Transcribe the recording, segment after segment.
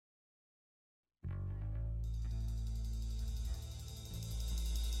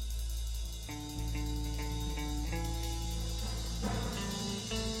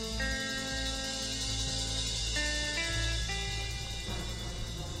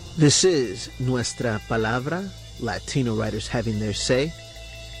This is Nuestra Palabra, Latino writers having their say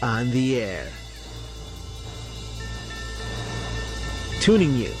on the air.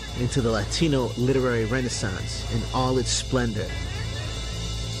 Tuning you into the Latino literary renaissance in all its splendor.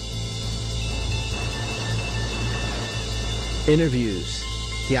 Interviews,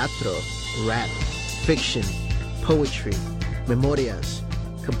 teatro, rap, fiction, poetry, memorias,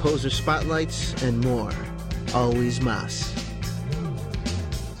 composer spotlights, and more. Always más.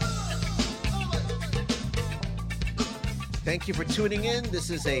 Thank you for tuning in. This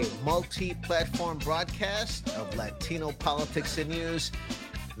is a multi-platform broadcast of Latino politics and news.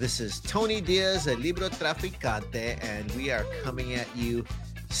 This is Tony Diaz, a Libro Traficante, and we are coming at you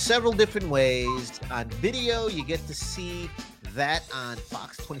several different ways. On video, you get to see that on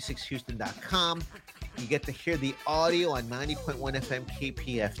fox26houston.com. You get to hear the audio on 90.1 FM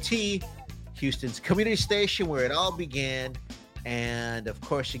KPFT, Houston's community station where it all began. And of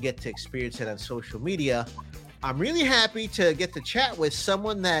course, you get to experience it on social media. I'm really happy to get to chat with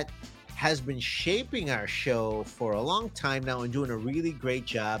someone that has been shaping our show for a long time now and doing a really great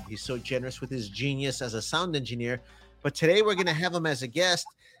job. He's so generous with his genius as a sound engineer. But today we're going to have him as a guest,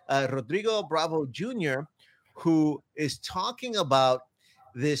 Rodrigo Bravo Jr., who is talking about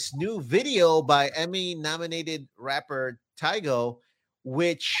this new video by Emmy-nominated rapper Tygo,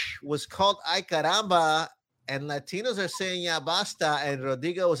 which was called Ay Caramba, and Latinos are saying ya basta, and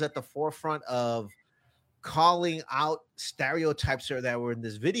Rodrigo was at the forefront of calling out stereotypes that were in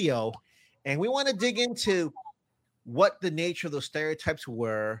this video. And we want to dig into what the nature of those stereotypes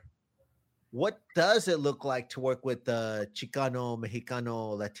were. What does it look like to work with the Chicano,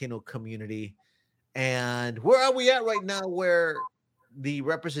 Mexicano, Latino community? And where are we at right now where the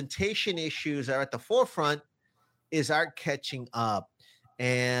representation issues are at the forefront? Is art catching up?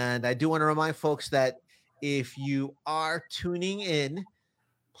 And I do want to remind folks that if you are tuning in,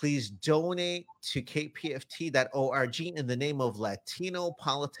 please donate to kpft.org in the name of Latino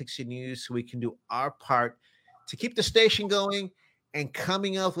Politics and News so we can do our part to keep the station going and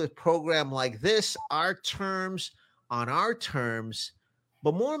coming up with a program like this, our terms, on our terms.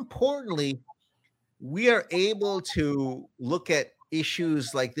 But more importantly, we are able to look at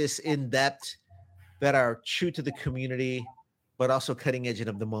issues like this in depth that are true to the community, but also cutting edge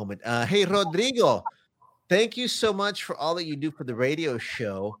of the moment. Hey, Rodrigo, thank you so much for all that you do for the radio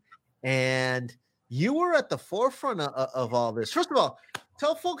show. And you were at the forefront of all this. First of all,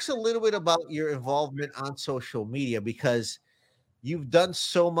 tell folks a little bit about your involvement on social media, because you've done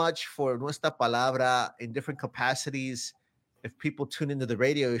so much for Nuestra Palabra in different capacities. If people tune into the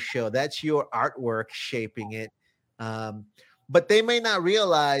radio show, that's your artwork shaping it. But they may not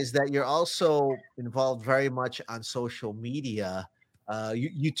realize that you're also involved very much on social media.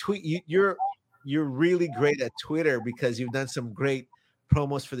 You tweet, you're really great at Twitter because you've done some great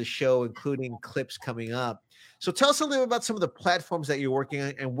promos for the show, including clips coming up. So tell us a little about some of the platforms that you're working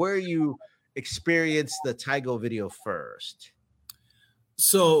on and where you experienced the Tygo video first.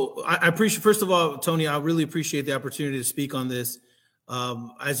 So I appreciate, first of all, Tony, I really appreciate the opportunity to speak on this.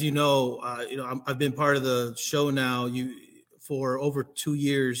 As you know, I've been part of the show now for over 2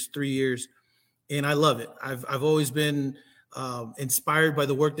 years, 3 years, and I love it. I've always been inspired by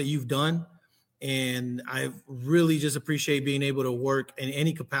the work that you've done. And I really just appreciate being able to work in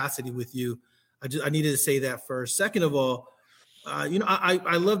any capacity with you. I needed to say that first. Second of all,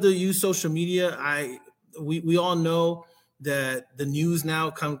 I love to use social media. We all know that the news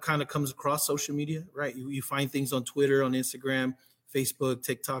now kind of comes across social media, right? You find things on Twitter, on Instagram, Facebook,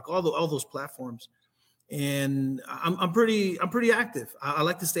 TikTok, all those platforms. And I'm pretty active. I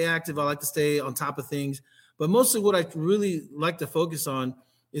like to stay active. I like to stay on top of things. But mostly what I really like to focus on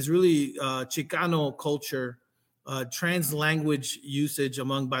is really Chicano culture, trans language usage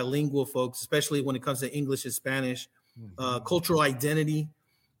among bilingual folks, especially when it comes to English and Spanish, cultural identity,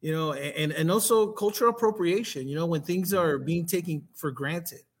 and also cultural appropriation, when things are being taken for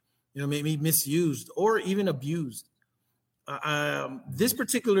granted, maybe misused or even abused. This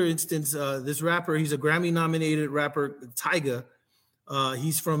particular instance, this rapper, he's a Grammy-nominated rapper, Tyga.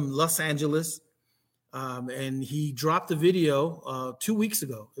 He's from Los Angeles. And he dropped the video 2 weeks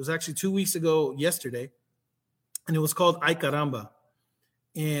ago. It was actually 2 weeks ago yesterday. And it was called Ay Caramba.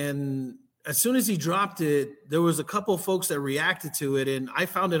 And as soon as he dropped it, there was a couple of folks that reacted to it. And I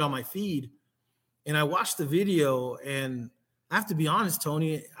found it on my feed. And I watched the video. And I have to be honest,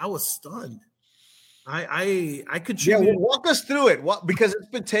 Tony, I was stunned. I contributed. Yeah, walk us through it, because it's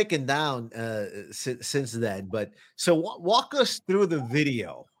been taken down since then. But so walk us through the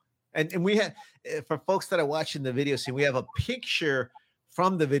video. And we had, for folks that are watching the video, we have a picture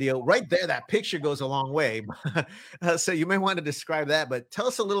from the video. Right there, that picture goes a long way. So you may want to describe that, but tell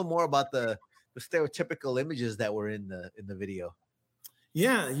us a little more about the stereotypical images that were in the video.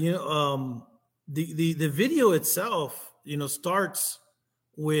 Yeah, the video itself, starts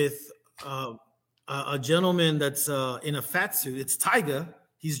with a gentleman that's in a fat suit. It's Tyga.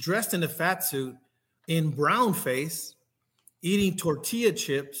 He's dressed in a fat suit, in brown face, eating tortilla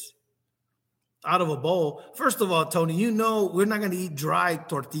chips out of a bowl. First of all, Tony, we're not going to eat dry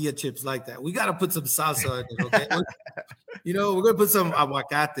tortilla chips like that. We got to put some salsa in it, okay? We're going to put some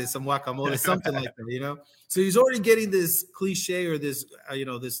aguacate, some guacamole, something like that, So he's already getting this cliche or this,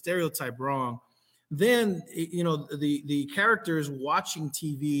 this stereotype wrong. Then, the character is watching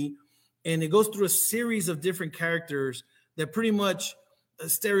TV, and it goes through a series of different characters that pretty much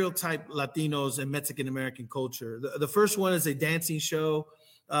stereotype Latinos and Mexican-American culture. The first one is a dancing show.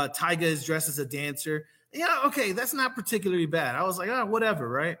 Tyga is dressed as a dancer. Yeah, okay, that's not particularly bad. I was like, whatever,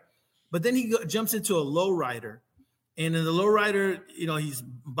 right? But then he jumps into a lowrider. And in the lowrider, he's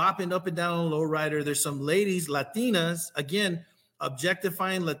bopping up and down on a lowrider. There's some ladies, Latinas, again,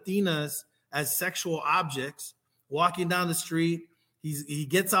 objectifying Latinas as sexual objects, walking down the street. He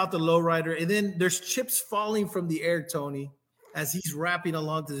gets out the lowrider, and then there's chips falling from the air, Tony, as he's rapping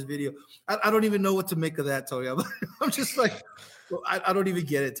along to this video. I don't even know what to make of that, Tony. I'm just like, I don't even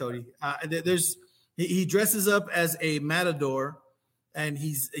get it, Tony. He dresses up as a matador, and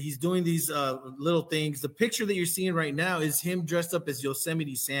he's doing these little things. The picture that you're seeing right now is him dressed up as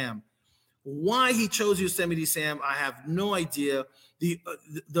Yosemite Sam. Why he chose Yosemite Sam, I have no idea.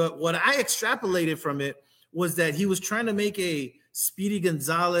 What I extrapolated from it was that he was trying to make a Speedy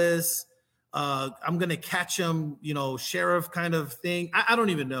Gonzalez, I'm going to catch him, sheriff kind of thing. I don't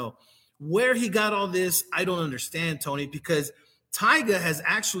even know. Where he got all this, I don't understand, Tony, because Tyga has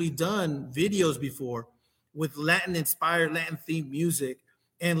actually done videos before with Latin-inspired, Latin-themed music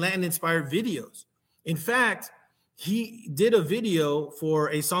and Latin-inspired videos. In fact, he did a video for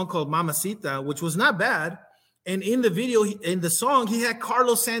a song called Mamacita, which was not bad. And in the video, in the song, he had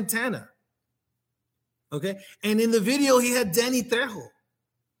Carlos Santana. Okay. And in the video, he had Danny Trejo.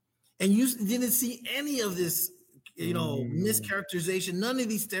 And you didn't see any of this, mischaracterization, none of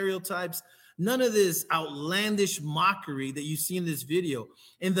these stereotypes, none of this outlandish mockery that you see in this video.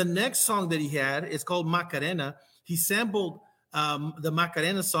 In the next song that he had, it's called Macarena. He sampled the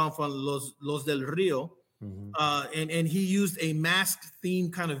Macarena song from Los del Rio. Mm-hmm. And he used a masked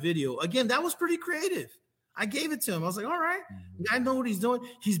theme kind of video. Again, that was pretty creative. I gave it to him. I was like, all right, I know what he's doing.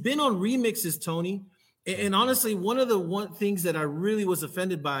 He's been on remixes, Tony. And honestly, one of the things that I really was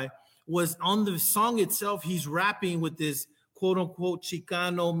offended by was on the song itself, he's rapping with this quote unquote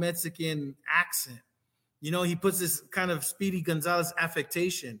Chicano Mexican accent. He puts this kind of Speedy Gonzalez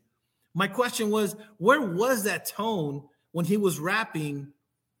affectation. My question was, where was that tone when he was rapping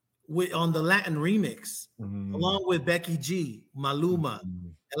on the Latin remix, along with Becky G, Maluma?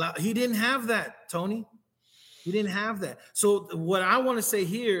 He didn't have that, Tony. He didn't have that. So what I want to say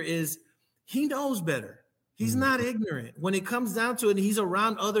here is he knows better. He's not ignorant. When it comes down to it, and he's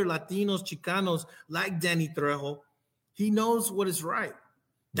around other Latinos, Chicanos like Danny Trejo, he knows what is right.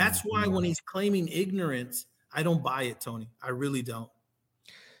 That's why when he's claiming ignorance, I don't buy it, Tony. I really don't.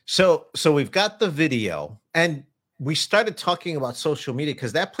 So we've got the video, and we started talking about social media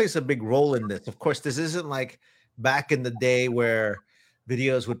because that plays a big role in this. Of course, this isn't like back in the day where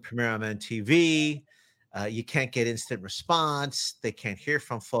videos would premiere on MTV. You can't get instant response. They can't hear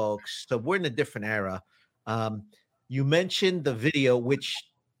from folks. So we're in a different era. You mentioned the video, which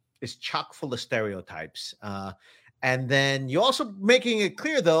is chock full of stereotypes. And then you're also making it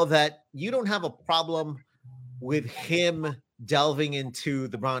clear, though, that you don't have a problem with him delving into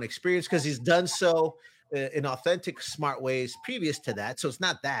the Brown experience because he's done so in authentic, smart ways previous to that. So it's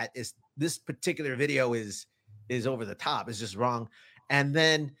not that. It's this particular video is over the top. It's just wrong. And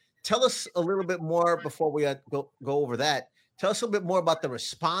then tell us a little bit more before we go over that. Tell us a little bit more about the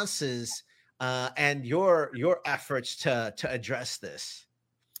responses and your efforts to address this.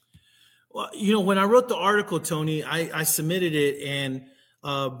 Well, when I wrote the article, Tony, I submitted it, and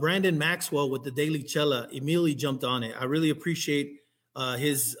Brandon Maxwell with the Daily Chela immediately jumped on it. I really appreciate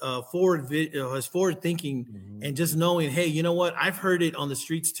his forward thinking and just knowing, hey, you know what? I've heard it on the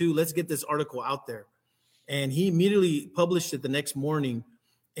streets too. Let's get this article out there. And he immediately published it the next morning,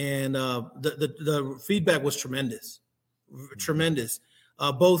 and the feedback was tremendous,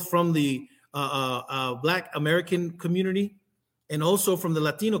 both from the Black American community and also from the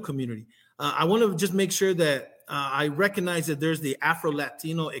Latino community. I want to just make sure that I recognize that there's the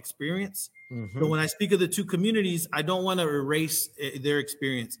Afro-Latino experience. But when I speak of the two communities, I don't want to erase their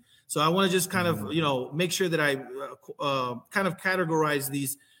experience. So I want to just kind of, make sure that I kind of categorize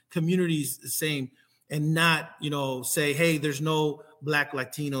these communities the same and not, say, hey, there's no Black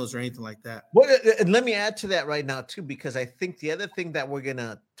Latinos or anything like that. Well, and let me add to that right now, too, because I think the other thing that we're going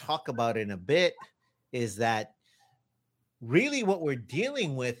to talk about in a bit is that really what we're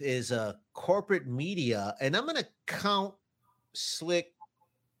dealing with is a corporate media, and I'm going to count Slick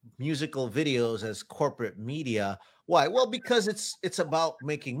musical videos as corporate media. Why? Well, because it's about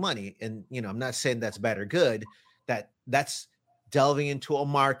making money, and I'm not saying that's bad or good. That's delving into a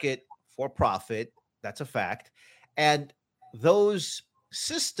market for profit. That's a fact, and those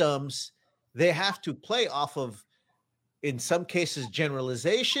systems, they have to play off of, in some cases,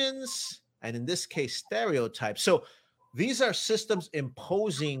 generalizations, and in this case, stereotypes. So these are systems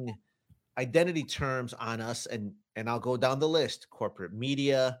imposing identity terms on us, and I'll go down the list: corporate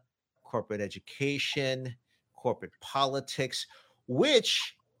media, corporate education, corporate politics,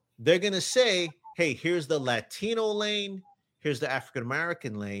 which they're going to say, hey, here's the Latino lane, here's the African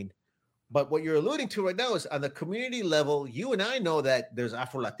American lane. But what you're alluding to right now is on the community level, you and I know that there's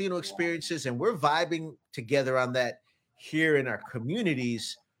Afro-Latino experiences, and we're vibing together on that here in our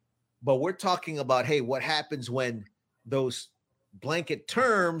communities. But we're talking about, hey, what happens when those blanket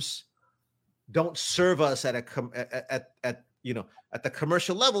terms don't serve us at the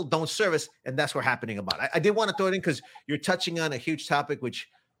commercial level, don't serve us, and that's what's happening about. I did want to throw it in because you're touching on a huge topic, which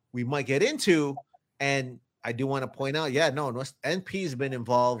we might get into, and I do want to point out, NP has been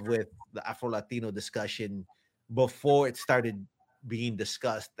involved with the Afro-Latino discussion before it started being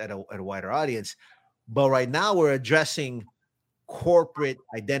discussed at a wider audience. But right now we're addressing corporate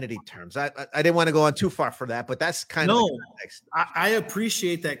identity terms. I didn't want to go on too far for that, but that's kind of the context. I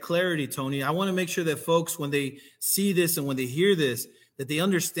appreciate that clarity, Tony. I want to make sure that folks, when they see this and when they hear this, that they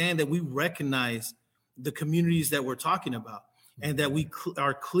understand that we recognize the communities that we're talking about, and that we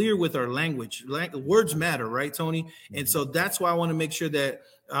are clear with our language. Words matter, right, Tony? And so that's why I want to make sure that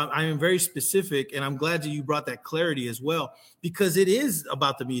I am very specific, and I'm glad that you brought that clarity as well, because it is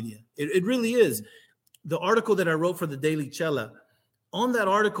about the media. It really is. The article that I wrote for the Daily Chela, on that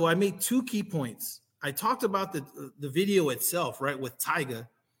article, I made two key points. I talked about the video itself, right, with Tyga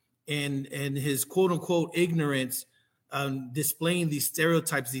and his quote unquote ignorance, displaying these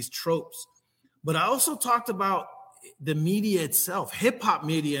stereotypes, these tropes. But I also talked about the media itself, hip hop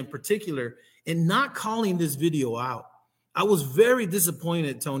media in particular, and not calling this video out. I was very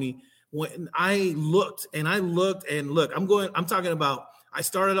disappointed, Tony, when I looked. Look, I'm talking about, I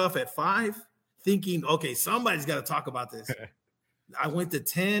started off at 5 thinking, okay, somebody's got to talk about this. I went to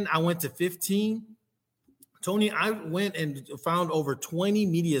 10, I went to 15. Tony, I went and found over 20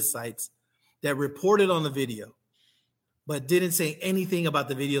 media sites that reported on the video, but didn't say anything about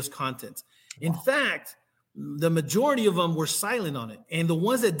the video's contents. In fact, the majority of them were silent on it. And the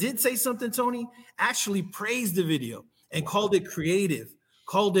ones that did say something, Tony, actually praised the video and called it creative,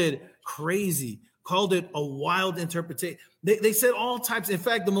 called it crazy, called it a wild interpretation. They said all types. In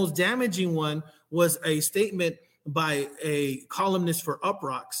fact, the most damaging one was a statement by a columnist for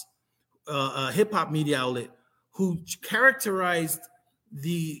Uproxx, a hip hop media outlet, who characterized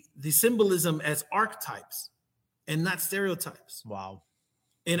the symbolism as archetypes and not stereotypes. Wow.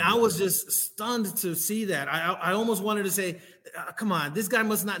 And I was just stunned to see that. I almost wanted to say, come on, this guy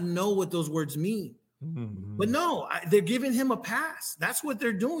must not know what those words mean. Mm-hmm. But no, they're giving him a pass. That's what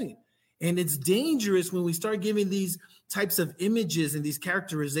they're doing. And it's dangerous when we start giving these types of images and these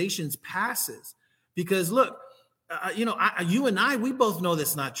characterizations passes. Because look, you and I, we both know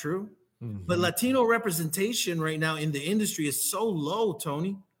that's not true. Mm-hmm. But Latino representation right now in the industry is so low,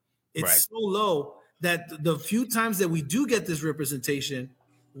 Tony. It's so low that the few times that we do get this representation,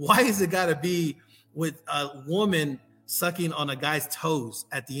 why is it got to be with a woman sucking on a guy's toes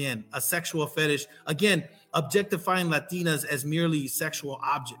at the end, a sexual fetish? Again, objectifying Latinas as merely sexual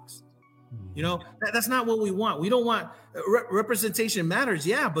objects. That's not what we want. We don't want representation matters.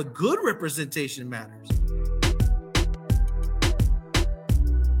 Yeah, but good representation matters.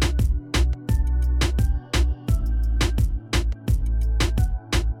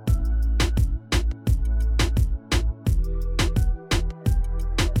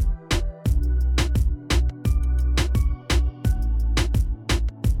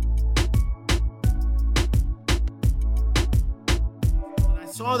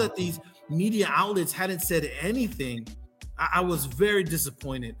 Saw that these media outlets hadn't said anything, I was very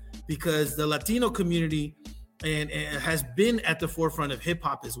disappointed, because the Latino community and has been at the forefront of hip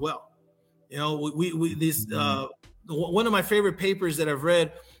hop as well. One of my favorite papers that I've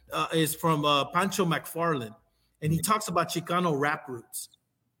read is from Pancho McFarlane, and he talks about Chicano rap roots.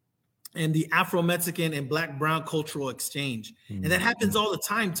 and the Afro-Mexican and Black-Brown cultural exchange. And that happens all the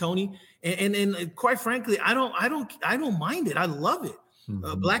time, Tony. And quite frankly, I don't mind it. I love it.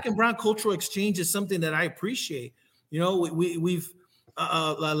 Black and Brown cultural exchange is something that I appreciate. You know, we've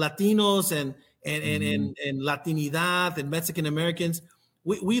Latinos and Latinidad and Mexican Americans,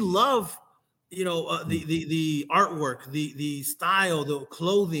 we love, you know, the artwork, the style, the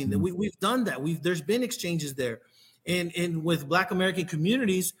clothing. We've done that. There's been exchanges there, and with Black American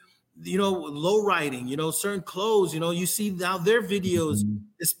communities, you know, low riding, you know, certain clothes, you know, you see now their videos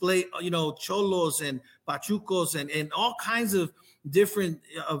display, you know, cholos and pachucos and all kinds of different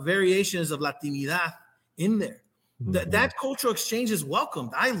variations of Latinidad in there. That cultural exchange is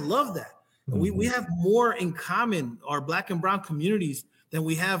welcomed. I love that. We have more in common, our Black and Brown communities, than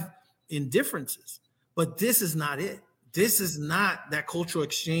we have in differences. But this is not it. This is not that cultural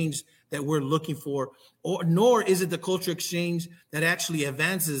exchange that we're looking for, nor is it the cultural exchange that actually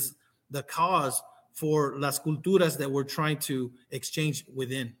advances the cause for las culturas that we're trying to exchange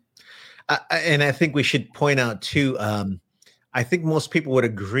within. And I think we should point out too, I think most people would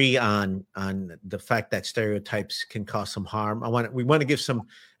agree on the fact that stereotypes can cause some harm. We want to give some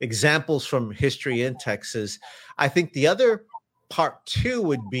examples from history in Texas. I think the other part too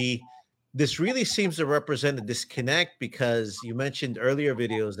would be, this really seems to represent a disconnect, because you mentioned earlier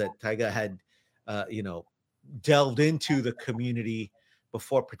videos that Taiga had, you know, delved into the community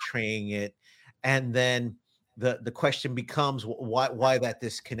before portraying it, and then the question becomes why that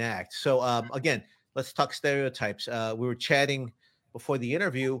disconnect. So again, let's talk stereotypes. We were chatting before the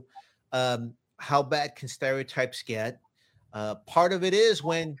interview. How bad can stereotypes get? Part of it is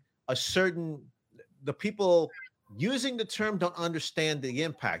when the people using the term don't understand the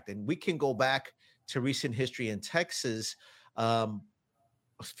impact. And we can go back to recent history in Texas. A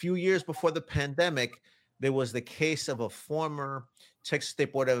few years before the pandemic, there was the case of a former Texas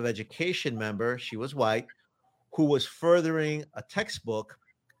State Board of Education member. She was white, who was furthering a textbook,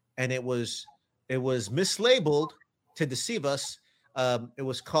 and it was mislabeled to deceive us. It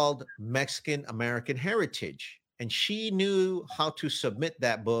was called Mexican American Heritage, and she knew how to submit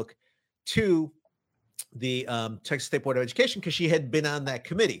that book to the Texas State Board of Education because she had been on that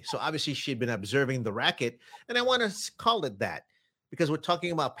committee. So obviously she had been observing the racket, and I want to call it that because we're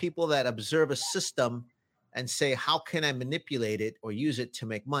talking about people that observe a system and say, how can I manipulate it or use it to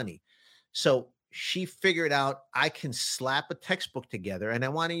make money? So she figured out, I can slap a textbook together, and I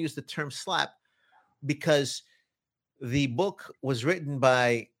want to use the term slap because the book was written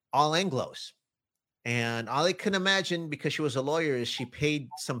by all Anglos. And all I can imagine, because she was a lawyer, is she paid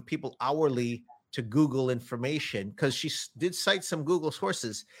some people hourly to Google information, because she did cite some Google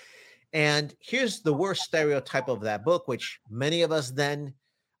sources. And here's the worst stereotype of that book, which many of us then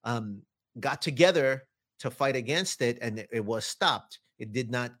got together to fight against it, and it was stopped. It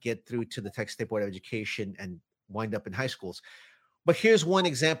did not get through to the Texas State Board of Education and wind up in high schools. But here's one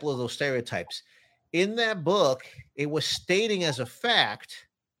example of those stereotypes. In that book, it was stating as a fact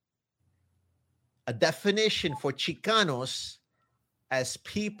a definition for Chicanos as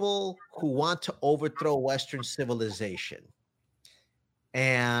people who want to overthrow Western civilization.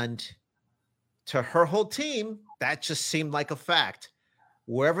 And to her whole team, that just seemed like a fact.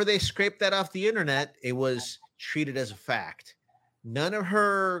 Wherever they scraped that off the internet, it was treated as a fact. None of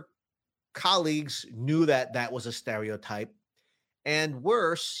her colleagues knew that that was a stereotype. And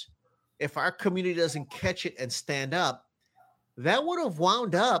worse, if our community doesn't catch it and stand up, that would have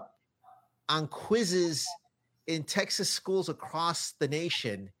wound up on quizzes in Texas schools across the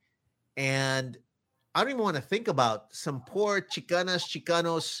nation. And I don't even want to think about some poor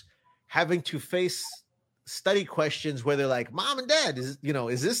Chicanos having to face study questions where they're like, Mom and Dad, is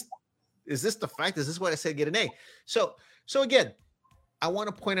this the fact? Is this what I said? Get an A. So again, I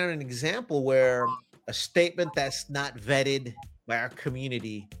want to point out an example where a statement that's not vetted by our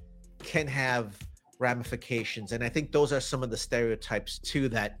community can have ramifications. And I think those are some of the stereotypes too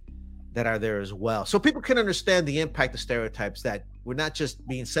that are there as well. So people can understand the impact of stereotypes, that we're not just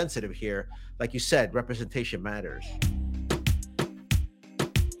being sensitive here. Like you said, representation matters.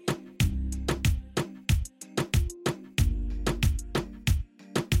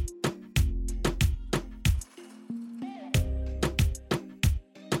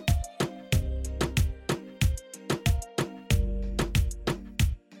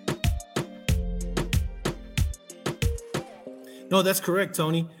 No, that's correct,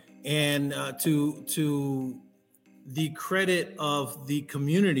 Tony. And to the credit of the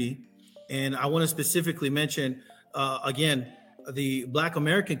community, and I want to specifically mention, again, the Black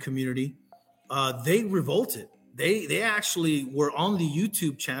American community, they revolted. They actually were on the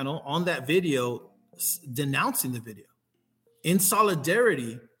YouTube channel on that video denouncing the video in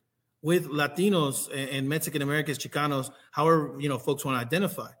solidarity with Latinos and Mexican Americans, Chicanos, however, folks want to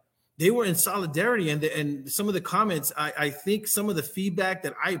identify. They were in solidarity. And some of the comments, I think some of the feedback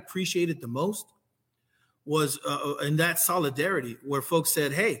that I appreciated the most was in that solidarity, where folks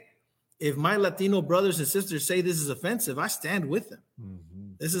said, hey, if my Latino brothers and sisters say this is offensive, I stand with them.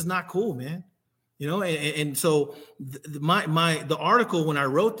 Mm-hmm. This is not cool, man. And so the article, when I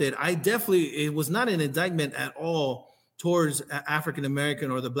wrote it, it was not an indictment at all towards African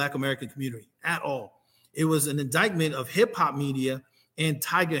American or the Black American community at all. It was an indictment of hip hop media and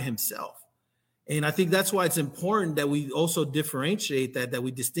Tyga himself. And I think that's why it's important that we also differentiate that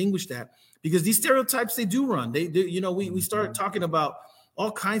we distinguish that, because these stereotypes, they do run. They do, we start talking about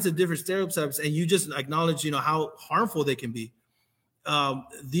all kinds of different stereotypes, and you just acknowledge, how harmful they can be.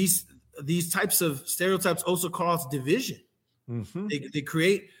 These types of stereotypes also cause division. Mm-hmm. They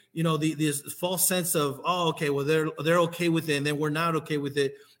create, this false sense of, oh, okay, well, they're okay with it, and then we're not okay with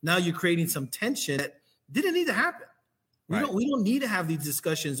it. Now you're creating some tension that didn't need to happen. We don't need to have these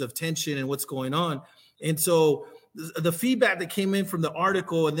discussions of tension and what's going on. And so the feedback that came in from the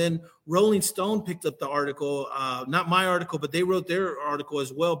article, and then Rolling Stone picked up the article, not my article, but they wrote their article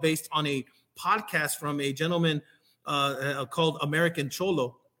as well, based on a podcast from a gentleman called American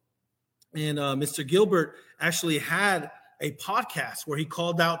Cholo. And Mr. Gilbert actually had a podcast where he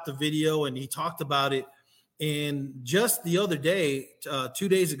called out the video and he talked about it. And just the other day, 2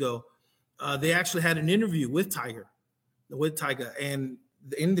 days ago, they actually had an interview with Tyga. And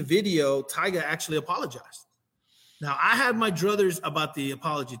in the video, Tyga actually apologized. Now, I had my druthers about the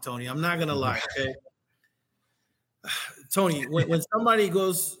apology, Tony. I'm not going to lie, okay? Tony, when somebody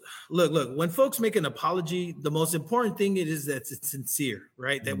goes, look, when folks make an apology, the most important thing is that it's sincere,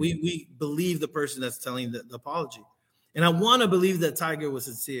 right? That we believe the person that's telling the apology. And I want to believe that Tyga was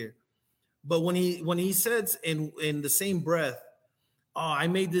sincere. But when he says in the same breath, oh, I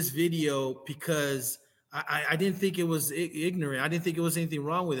made this video because I didn't think it was ignorant. I didn't think it was anything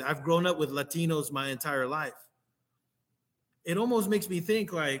wrong with it. I've grown up with Latinos my entire life. It almost makes me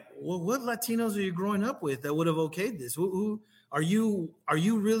think, like, well, what Latinos are you growing up with that would have okayed this? Who are you? Are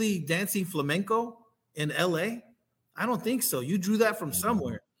you really dancing flamenco in LA? I don't think so. You drew that from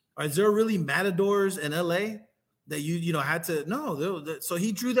somewhere. Is there really matadors in LA that you had to? No. So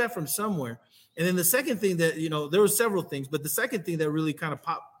he drew that from somewhere. And then the second thing that, there were several things, but the second thing that really kind of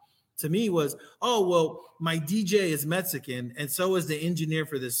popped to me was, oh, well, my DJ is Mexican, and so is the engineer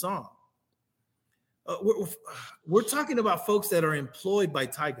for this song. We're talking about folks that are employed by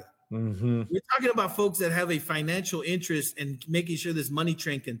Tyga. Mm-hmm. We're talking about folks that have a financial interest in making sure this money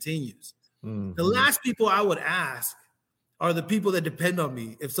train continues. Mm-hmm. The last people I would ask are the people that depend on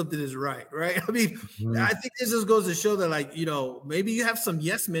me if something is right? I mean, I think this just goes to show that, maybe you have some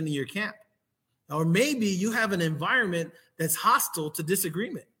yes men in your camp, or maybe you have an environment that's hostile to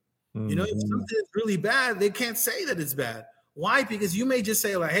disagreement. Mm-hmm. If something is really bad, they can't say that it's bad. Why? Because you may just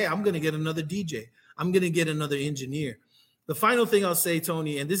say, like, hey, I'm going to get another DJ. I'm going to get another engineer. The final thing I'll say,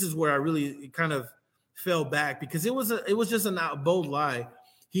 Tony, and this is where I really kind of fell back, because it was just a bold lie.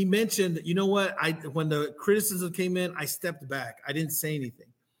 He mentioned, when the criticism came in, I stepped back. I didn't say anything.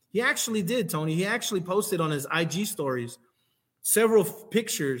 He actually did, Tony. He actually posted on his IG stories several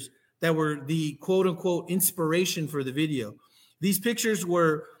pictures that were the quote unquote inspiration for the video. These pictures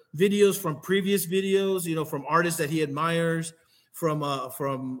were videos from previous videos, from artists that he admires,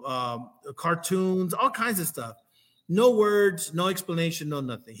 from cartoons, all kinds of stuff. No words, no explanation, no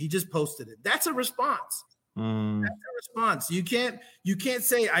nothing. He just posted it. That's a response. That's a response. You can't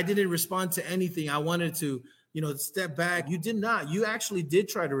say I didn't respond to anything. I wanted to, step back. You did not. You actually did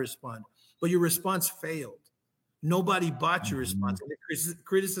try to respond, but your response failed. Nobody bought your response, and the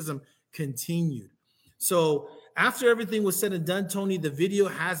criticism continued. So after everything was said and done, Tony, the video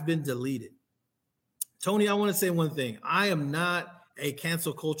has been deleted. Tony, I want to say one thing. I am not a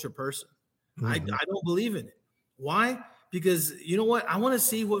cancel culture person. I don't believe in it. Why? Because you know what? I want to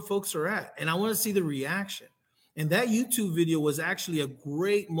see what folks are at, and I want to see the reaction. And that YouTube video was actually a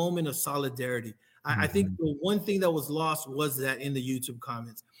great moment of solidarity. I think the one thing that was lost was that in the YouTube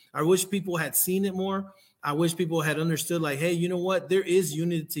comments. I wish people had seen it more. I wish people had understood, like, hey, you know what? There is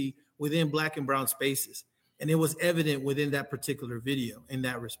unity within Black and brown spaces. And it was evident within that particular video in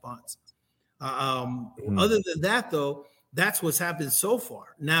that response. Other than that, though, that's what's happened so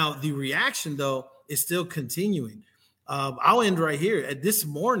far. Now, the reaction, though, is still continuing. I'll end right here. This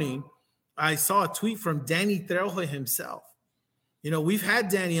morning, I saw a tweet from Danny Trejo himself. We've had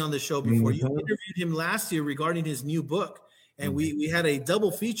Danny on the show before. You interviewed him last year regarding his new book. And we had a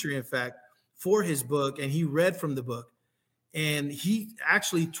double feature, in fact, for his book. And he read from the book. And he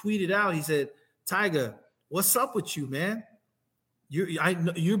actually tweeted out, he said, Tyga, what's up with you, man?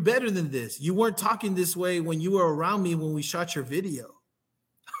 You're better than this. You weren't talking this way when you were around me when we shot your video.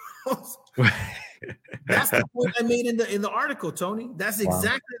 That's the point I made in the article, Tony. That's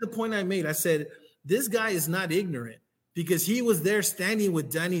exactly the point I made. I said, this guy is not ignorant because he was there standing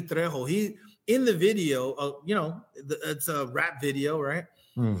with Danny Trejo. He in the video, it's a rap video, right?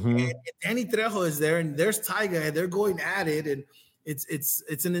 Mm-hmm. And Danny Trejo is there, and there's Tyga, and they're going at it, and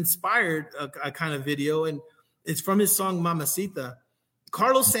it's an inspired kind of video, and it's from his song Mamacita.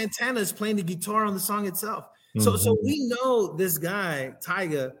 Carlos Santana is playing the guitar on the song itself. Mm-hmm. So we know this guy,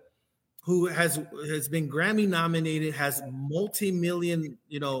 Tyga, who has been Grammy nominated, has multi-million,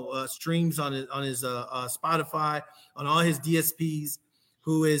 streams on his Spotify, on all his DSPs,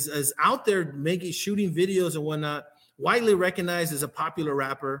 who is out there shooting videos and whatnot, widely recognized as a popular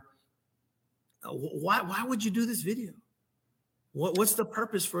rapper. Why would you do this video? What's the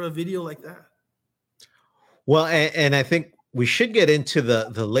purpose for a video like that? Well, and I think we should get into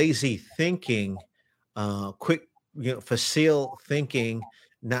the lazy thinking, quick, facile thinking,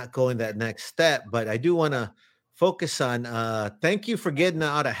 not going that next step. But I do want to focus on thank you for getting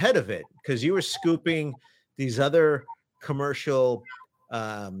out ahead of it, because you were scooping these other commercial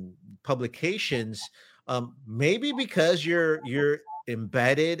publications, maybe because you're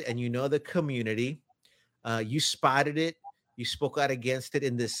embedded and you know the community. You spotted it, you spoke out against it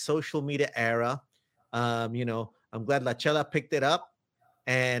in this social media era. I'm glad La Chela picked it up,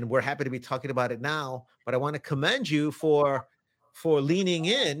 and we're happy to be talking about it now. But I want to commend you for leaning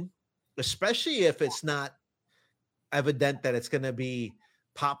in, especially if it's not evident that it's going to be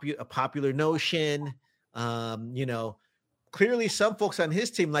a popular notion. Clearly some folks on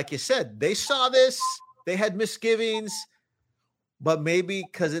his team, like you said, they saw this, they had misgivings, but maybe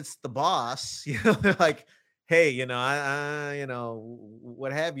because it's the boss, they're like, hey,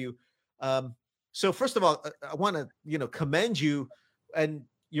 what have you. So first of all, I want to, commend you, and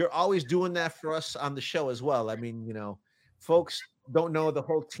you're always doing that for us on the show as well. I mean, folks don't know the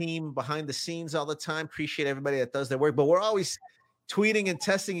whole team behind the scenes all the time. Appreciate everybody that does their work, but we're always tweeting and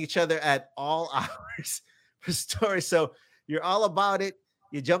testing each other at all hours for stories. So you're all about it.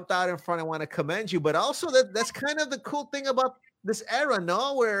 You jumped out in front. I want to commend you, but also that's kind of the cool thing about this era,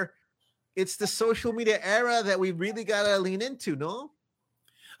 no? Where it's the social media era that we really got to lean into, no?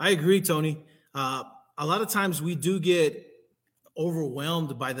 I agree, Tony. A lot of times we do get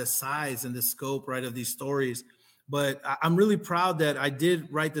overwhelmed by the size and the scope, right, of these stories. But I'm really proud that I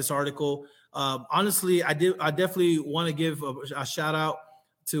did write this article. Honestly, I definitely want to give a shout out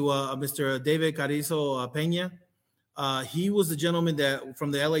to Mr. David Carrizo Peña. He was the gentleman that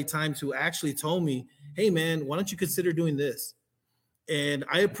from the LA Times who actually told me, hey, man, why don't you consider doing this? And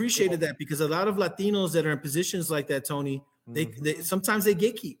I appreciated that, because a lot of Latinos that are in positions like that, Tony, they sometimes they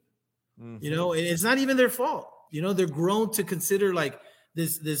gatekeep, and it's not even their fault. They're grown to consider like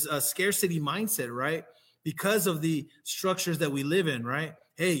this scarcity mindset, right? Because of the structures that we live in, right?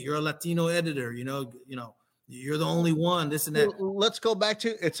 Hey, you're a Latino editor, you're the only one, this and that. Let's go back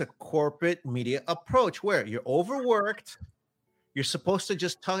to, it's a corporate media approach where you're overworked. You're supposed to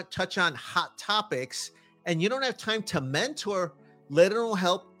just touch on hot topics, and you don't have time to mentor, let alone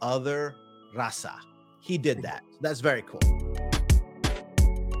help other raza. He did that. That's very cool.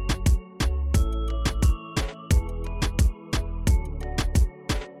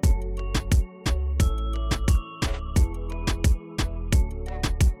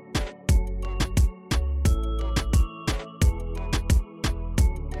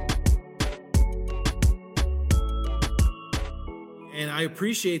 And I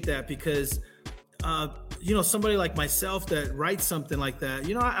appreciate that, because, somebody like myself that writes something like that,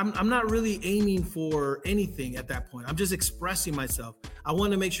 I'm not really aiming for anything at that point. I'm just expressing myself. I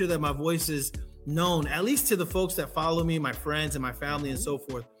want to make sure that my voice is known, at least to the folks that follow me, my friends and my family and so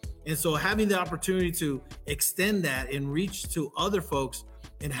forth. And so having the opportunity to extend that and reach to other folks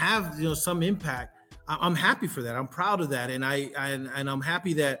and have, some impact, I'm happy for that. I'm proud of that. And I'm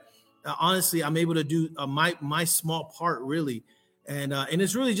happy that honestly, I'm able to do my small part, really. And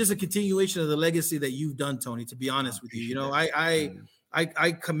it's really just a continuation of the legacy that you've done, Tony, to be honest with you.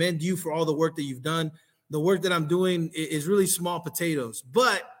 I commend you for all the work that you've done. The work that I'm doing is really small potatoes,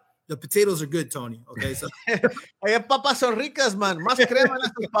 but the potatoes are good, Tony. Okay. So papas son ricas, man. Más crema en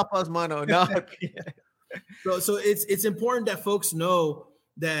estas papas, mano. No. So it's important that folks know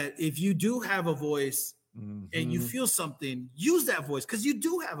that if you do have a voice and you feel something, use that voice, because you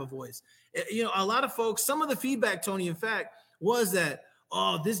do have a voice. A lot of folks, some of the feedback, Tony, in fact, was that,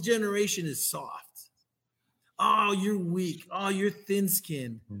 oh, this generation is soft. Oh, you're weak. Oh, you're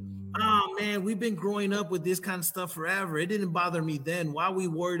thin-skinned. Oh, man, we've been growing up with this kind of stuff forever. It didn't bother me then. Why are we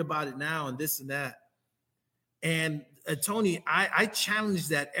worried about it now and this and that? And Tony, I challenge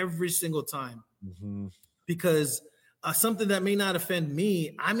that every single time Mm-hmm. because something that may not offend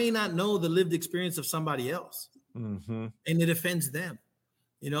me, I may not know the lived experience of somebody else, Mm-hmm. and it offends them.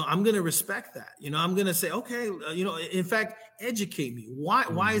 I'm going to respect that. I'm going to say, okay, in fact, educate me.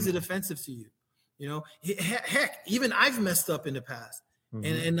 Why is it offensive to you? Heck, even I've messed up in the past.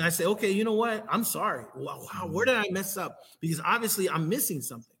 And I say, okay, you know what? I'm sorry. Wow, where did I mess up? Because obviously I'm missing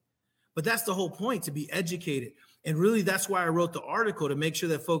something. But that's the whole point, to be educated. And really, that's why I wrote the article, to make sure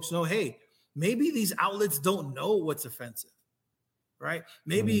that folks know, hey, maybe these outlets don't know what's offensive, right?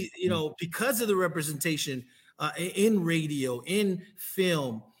 Maybe, because of the representation in radio, in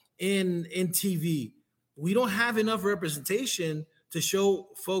film, in TV, we don't have enough representation to show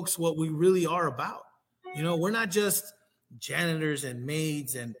folks what we really are about. We're not just janitors and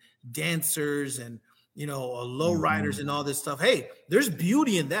maids and dancers and low riders and all this stuff. Hey, there's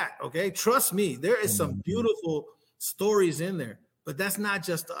beauty in that. Okay, trust me, there is some beautiful stories in there, but that's not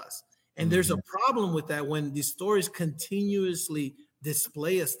just us. And there's a problem with that when these stories continuously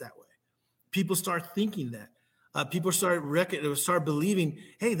display us that way. People start thinking that. People start believing,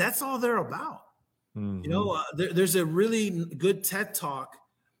 hey, that's all they're about. There's a really good TED talk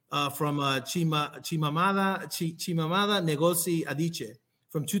from Chimamanda Ngozi Adichie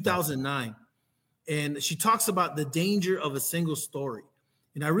from 2009. And she talks about the danger of a single story.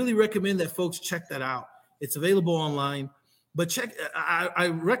 And I really recommend that folks check that out. It's available online. But I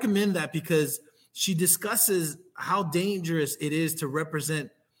recommend that because she discusses how dangerous it is to represent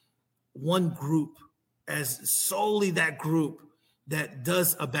one group as solely that group that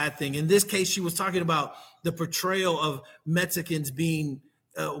does a bad thing. In this case, she was talking about the portrayal of Mexicans being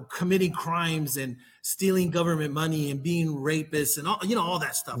committing crimes and stealing government money and being rapists and all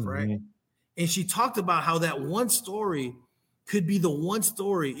that stuff, right? And she talked about how that one story could be the one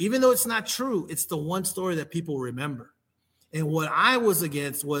story, even though it's not true, it's the one story that people remember. And what I was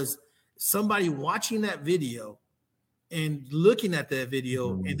against was somebody watching that video and looking at that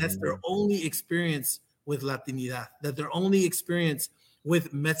video, and that's their only experience with Latinidad, that their only experience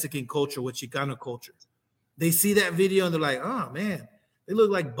with Mexican culture, with Chicano culture. They see that video and they're like, oh man, they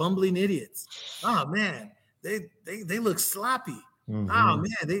look like bumbling idiots. Oh man, they look sloppy. Oh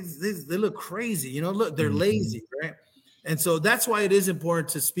man, they look crazy. Look, they're lazy, right? And so that's why it is important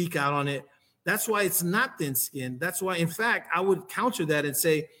to speak out on it. That's why it's not thin-skinned. That's why, in fact, I would counter that and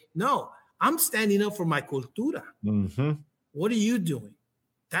say, no, I'm standing up for my cultura. What are you doing?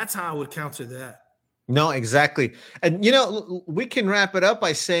 That's how I would counter that. No, exactly. And, we can wrap it up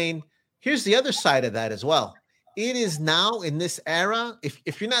by saying, here's the other side of that as well. It is now in this era,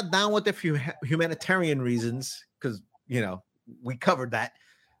 if you're not down with it for humanitarian reasons, because, we covered that,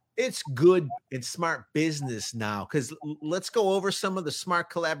 it's good and smart business now, because let's go over some of the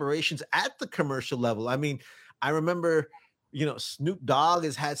smart collaborations at the commercial level. I mean, I remember, Snoop Dogg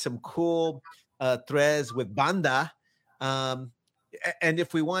has had some cool threads with Banda. And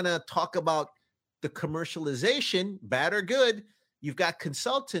if we want to talk about the commercialization, bad or good, you've got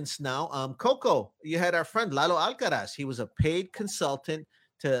consultants now. Coco, you had our friend Lalo Alcaraz. He was a paid consultant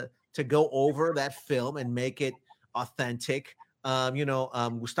to go over that film and make it authentic.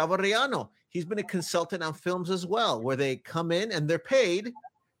 Gustavo Arellano, he's been a consultant on films as well, where they come in and they're paid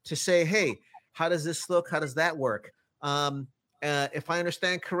to say, hey, how does this look? How does that work? If I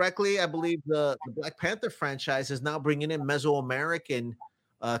understand correctly, I believe the Black Panther franchise is now bringing in Mesoamerican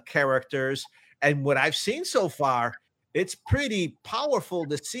characters. And what I've seen so far, it's pretty powerful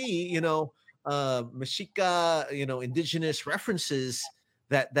to see, Mexica, indigenous references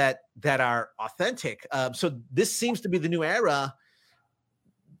that are authentic. So this seems to be the new era.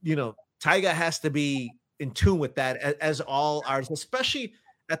 Taiga has to be in tune with that, as all artists, especially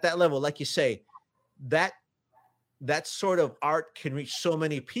at that level. Like you say, that sort of art can reach so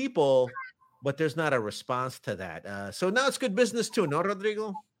many people, but there's not a response to that. So now it's good business too, no,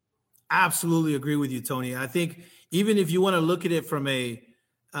 Rodrigo? Absolutely agree with you, Tony. I think even if you want to look at it from a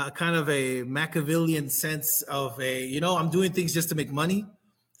kind of a Machiavellian sense of I'm doing things just to make money,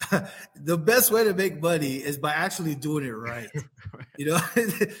 the best way to make money is by actually doing it right.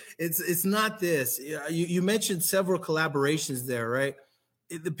 It's not this. You mentioned several collaborations there, right?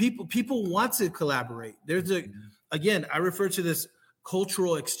 The people want to collaborate. Again, I refer to this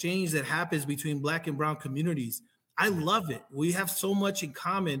cultural exchange that happens between Black and Brown communities. I love it. We have so much in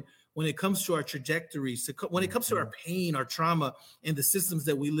common when it comes to our trajectories, when it comes to our pain, our trauma, and the systems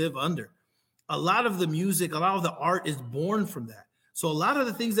that we live under. A lot of the music, a lot of the art is born from that. So a lot of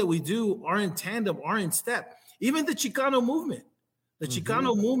the things that we do are in tandem, are in step. Even the Chicano movement. The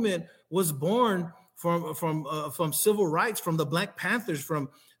Chicano movement was born from civil rights, from the Black Panthers, from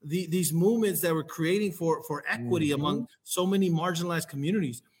these movements that we're creating for equity among so many marginalized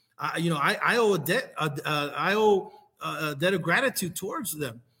communities. I owe a debt of gratitude towards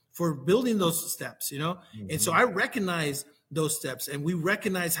them for building those steps, and so I recognize those steps, and we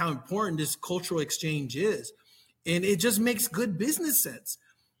recognize how important this cultural exchange is, and it just makes good business sense.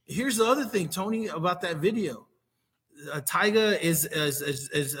 Here's the other thing, Tony, about that video. Tyga is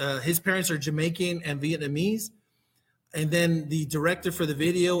his parents are Jamaican and Vietnamese, and then the director for the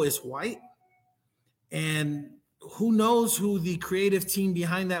video is white, and who knows who the creative team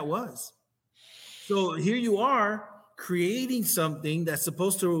behind that was. So here you are creating something that's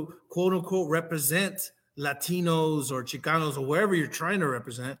supposed to quote unquote represent Latinos or Chicanos or wherever you're trying to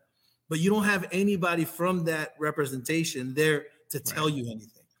represent, but you don't have anybody from that representation there to tell you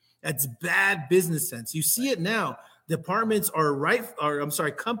anything. That's bad business sense. You see it now. Companies are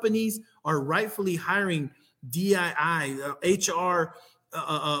rightfully hiring DII, HR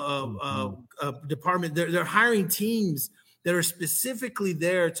department. They're hiring teams that are specifically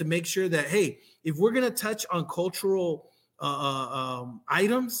there to make sure that, hey, if we're going to touch on cultural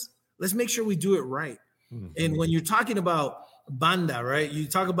items, let's make sure we do it right. And when you're talking about banda, right? You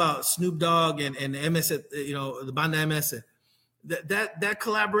talk about Snoop Dogg and MS, the banda MS. That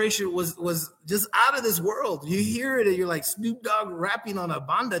collaboration was just out of this world. You hear it and you're like, Snoop Dogg rapping on a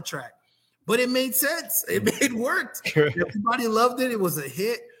banda track, but it made sense. It worked. Everybody loved it. It was a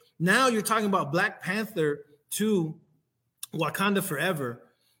hit. Now you're talking about Black Panther 2, Wakanda Forever,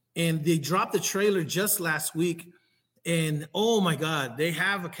 and they dropped the trailer just last week. And oh my God, they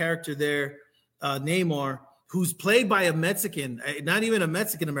have a character there, Namor, who's played by a Mexican, not even a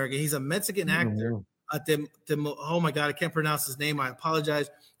Mexican American. He's a Mexican actor. Oh my God, I can't pronounce his name. I apologize.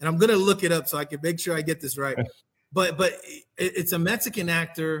 And I'm going to look it up so I can make sure I get this right. But it's a Mexican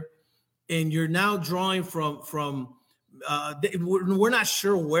actor, and you're now drawing from we're not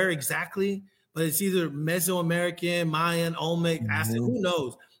sure where exactly, but it's either Mesoamerican, Mayan, Olmec, Aztec, who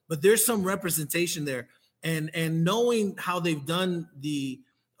knows? But there's some representation there. And knowing how they've done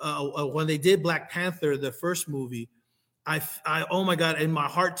when they did Black Panther, the first movie, I oh my God, in my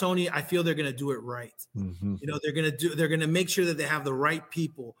heart, Tony, I feel they're going to do it right. They're going to make sure that they have the right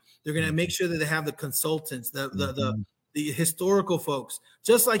people. They're going to make sure that they have the consultants, the historical folks,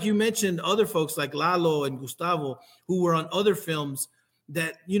 just like you mentioned, other folks like Lalo and Gustavo, who were on other films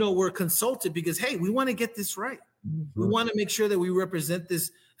that, were consulted because, hey, we want to get this right. We want to make sure that we represent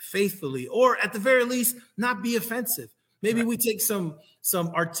this faithfully, or at the very least, not be offensive. Maybe we take some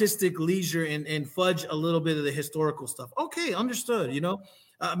artistic leisure and fudge a little bit of the historical stuff. Okay, understood.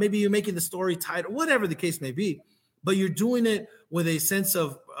 Maybe you're making the story tighter, whatever the case may be, but you're doing it with a sense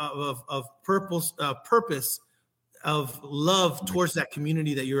of purpose, of love towards that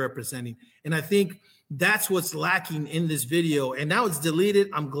community that you're representing. And I think that's what's lacking in this video. And now it's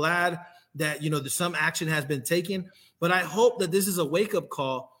deleted. I'm glad that some action has been taken, but I hope that this is a wake-up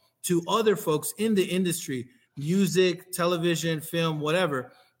call to other folks in the industry, music, television, film,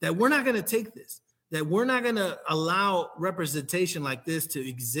 whatever, that we're not going to take this, that we're not going to allow representation like this to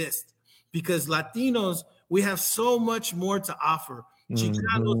exist, because Latinos, we have so much more to offer.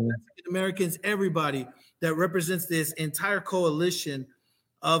 Chicanos, Mexican Americans, everybody that represents this entire coalition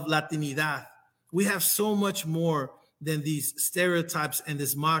of Latinidad. We have so much more than these stereotypes and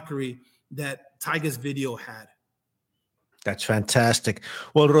this mockery that Tyga's video had. That's fantastic.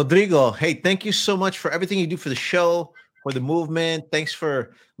 Well, Rodrigo, hey, thank you so much for everything you do for the show, for the movement. Thanks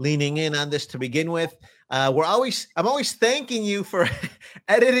for leaning in on this to begin with. I'm always thanking you for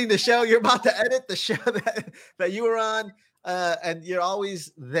editing the show. You're about to edit the show that you were on, and you're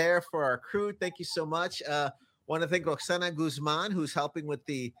always there for our crew. Thank you so much. Want to thank Roxana Guzman, who's helping with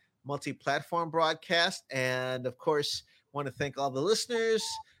the multi-platform broadcast. And of course, want to thank all the listeners.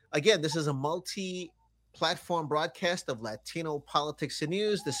 Again, this is a multi-platform broadcast of Latino politics and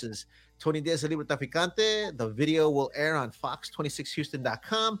news. This is Tony Diaz, El Libro Traficante. The video will air on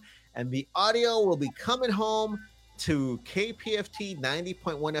fox26houston.com, and the audio will be coming home to KPFT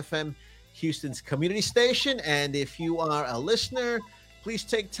 90.1 FM, Houston's community station. And if you are a listener, please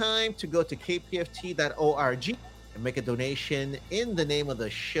take time to go to kpft.org and make a donation in the name of the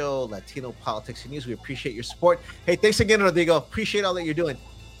show, Latino Politics and News. We appreciate your support. Hey, thanks again, Rodrigo. Appreciate all that you're doing.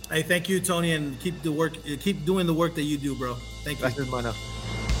 Hey, thank you, Tony, and keep doing the work that you do, bro. Thank you. Gracias, hermano.